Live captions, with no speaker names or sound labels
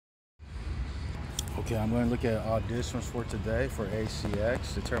Okay, I'm going to look at auditions for today for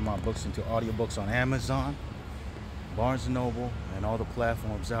ACX to turn my books into audiobooks on Amazon, Barnes & Noble, and all the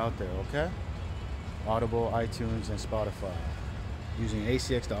platforms out there, okay? Audible, iTunes, and Spotify. Using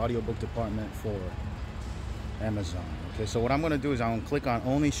ACX, the audiobook department for Amazon. Okay, so what I'm going to do is I'm going to click on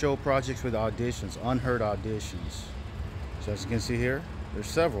only show projects with auditions, unheard auditions. So as you can see here, there's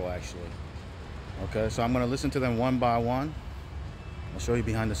several actually. Okay, so I'm going to listen to them one by one. I'll show you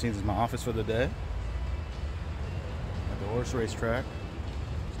behind the scenes of my office for the day. At the horse racetrack.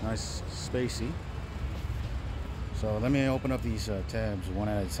 It's nice, spacey. So let me open up these tabs one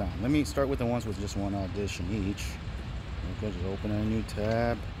at a time. Let me start with the ones with just one audition each. Okay, just open a new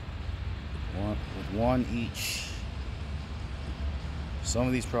tab. With one each. Some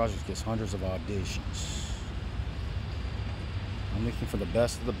of these projects get hundreds of auditions. I'm looking for the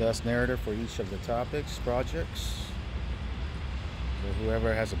best of the best narrator for each of the topics, projects. So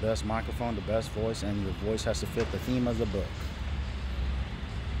whoever has the best microphone, the best voice, and your voice has to fit the theme of the book.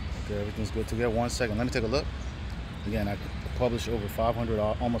 Okay, everything's good to go. 1 second, let me take a look. Again, I publish over 500,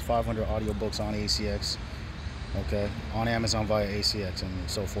 almost 500 audiobooks on ACX. Okay, on Amazon via ACX and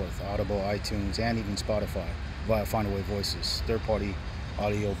so forth. Audible, iTunes, and even Spotify via Findaway Voices, third-party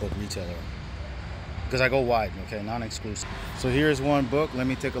audiobook retailer. Because I go wide, okay, non-exclusive. So here's one book. Let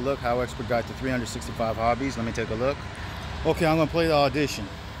me take a look. HowExpert Guide to 365 Hobbies. Let me take a look. Okay, I'm going to play the audition.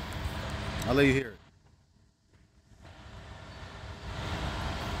 I'll let you hear it.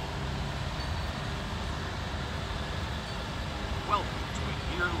 Welcome to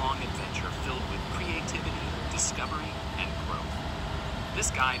a year-long adventure filled with creativity, discovery, and growth.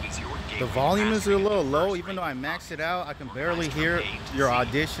 This guide is your gateway. The volume is a little low, even though I maxed it out. I can barely hear your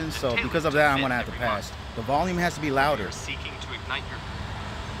audition, so because of that, I'm going to have to pass. The volume has to be louder. Seeking to ignite your...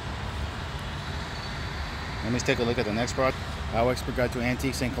 Let me take a look at the next project. HowExpert Guide to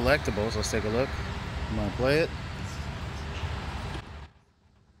Antiques and Collectibles. Let's take a look. I'm going to play it.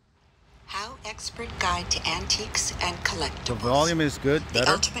 HowExpert Guide to Antiques and Collectibles. The volume is good. Better.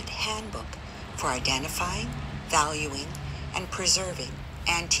 The ultimate handbook for identifying, valuing, and preserving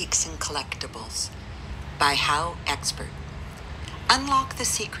antiques and collectibles by HowExpert. Unlock the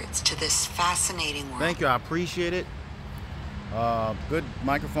secrets to this fascinating world. Thank you. I appreciate it. Good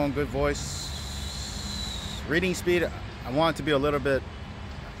microphone, good voice. Reading speed, I want it to be a little bit,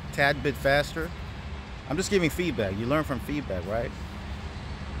 tad bit faster. I'm just giving feedback. You learn from feedback, right?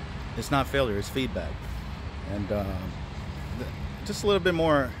 It's not failure, it's feedback. And just a little bit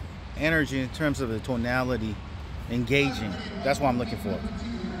more energy in terms of the tonality, engaging. That's what I'm looking for.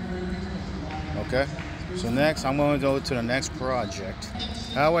 Okay, so next I'm going to go to the next project.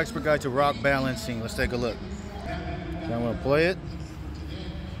 HowExpert Guide to Rock Balancing. Let's take a look. So I'm going to play it.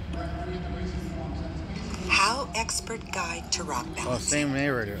 HowExpert Guide to Rock Balancing. Oh, same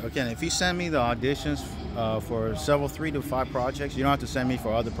narrator. Again, if you send me the auditions for several 3 to 5 projects, you don't have to send me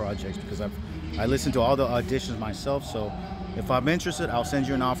for other projects because I listen to all the auditions myself. So if I'm interested, I'll send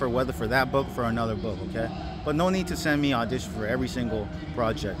you an offer, whether for that book or for another book. Okay, but no need to send me auditions for every single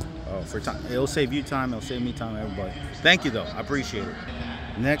project. For time, it'll save you time. It'll save me time. Everybody. Thank you, though. I appreciate it.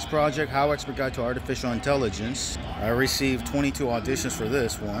 Next project, HowExpert Guide to Artificial Intelligence. I received 22 auditions for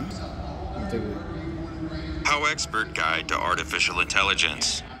this one. HowExpert Guide to Artificial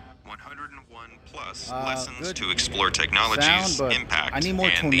Intelligence. 101 plus lessons to explore technology's impact and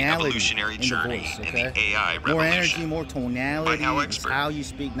the evolutionary journey in the AI revolution. More energy, more tonality. It's how you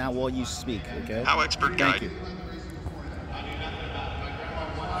speak, not what you speak. Okay. HowExpert Guide. Thank you.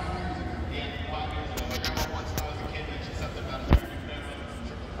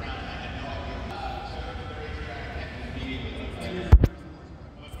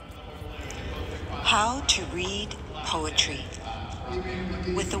 How to read poetry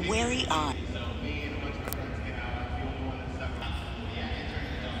with a wary eye.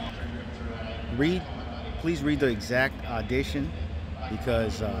 Please read the exact audition,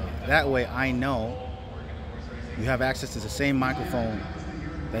 because that way I know you have access to the same microphone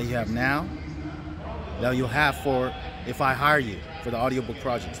that you have now, that you'll have for if I hire you for the audiobook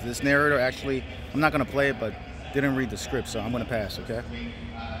projects. This narrator actually, I'm not going to play it, but didn't read the script, so I'm going to pass, okay?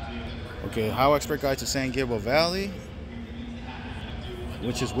 Okay, HowExpert Guide to San Gabriel Valley,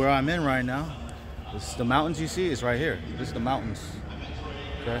 which is where I'm in right now. This is the mountains you see is right here. This is the mountains.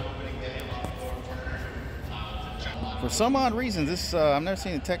 Okay. For some odd reason, this I've never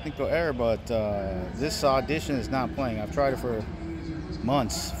seen a technical error, but this audition is not playing. I've tried it for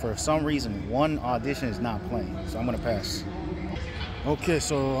months. For some reason, one audition is not playing, so I'm gonna pass. Okay,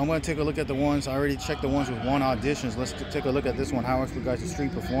 so I'm gonna take a look at the ones. I already checked the ones with one auditions. Let's take a look at this one. HowExpert Guide to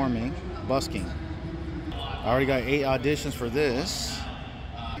Street Performing, busking. I already got 8 auditions for this.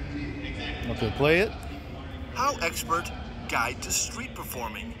 Okay, play it. HowExpert Guide to Street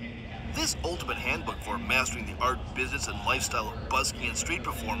Performing. This ultimate handbook for mastering the art, business, and lifestyle of busking and street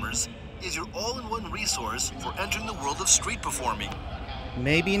performers is your all-in-one resource for entering the world of street performing.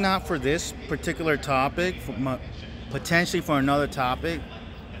 Maybe not for this particular topic, potentially for another topic.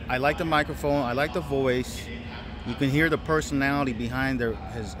 I like the microphone, I like the voice. You can hear the personality behind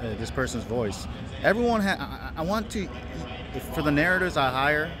this person's voice. Everyone I want to, for the narrators I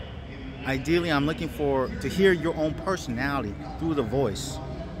hire, ideally I'm looking to hear your own personality through the voice.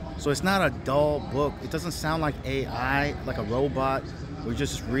 So it's not a dull book. It doesn't sound like AI, like a robot. We're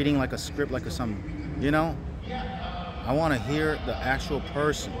just reading like a script, like some, you know? I want to hear the actual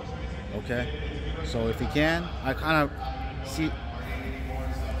person, okay? So if you can, I kind of see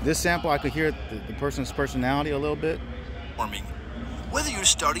this sample, I could hear the person's personality a little bit. Whether you're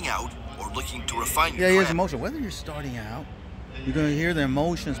starting out or looking to refine your here's emotion. Whether you're starting out, you're going to hear the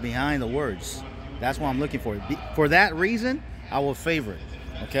emotions behind the words. That's what I'm looking for. For that reason, I will favor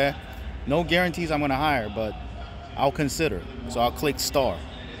it, okay? No guarantees I'm going to hire, but I'll consider it. So I'll click star.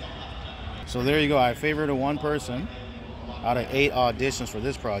 So there you go. I favorited one person out of 8 auditions for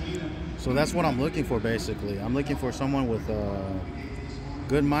this project. So that's what I'm looking for, basically. I'm looking for someone with a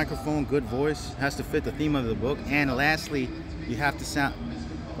good microphone, good voice, has to fit the theme of the book. And lastly, you have to sound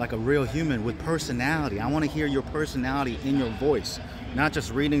like a real human with personality. I want to hear your personality in your voice, not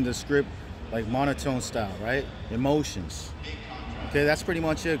just reading the script like monotone style, right? Emotions. Okay, that's pretty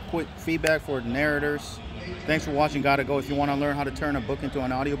much it. Quick feedback for narrators. Thanks for watching. Gotta go. If you want to learn how to turn a book into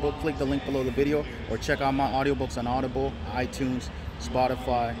an audiobook, click the link below the video or check out my audiobooks on Audible, iTunes,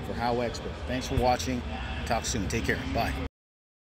 Spotify for HowExpert. Thanks for watching. Talk soon. Take care. Bye.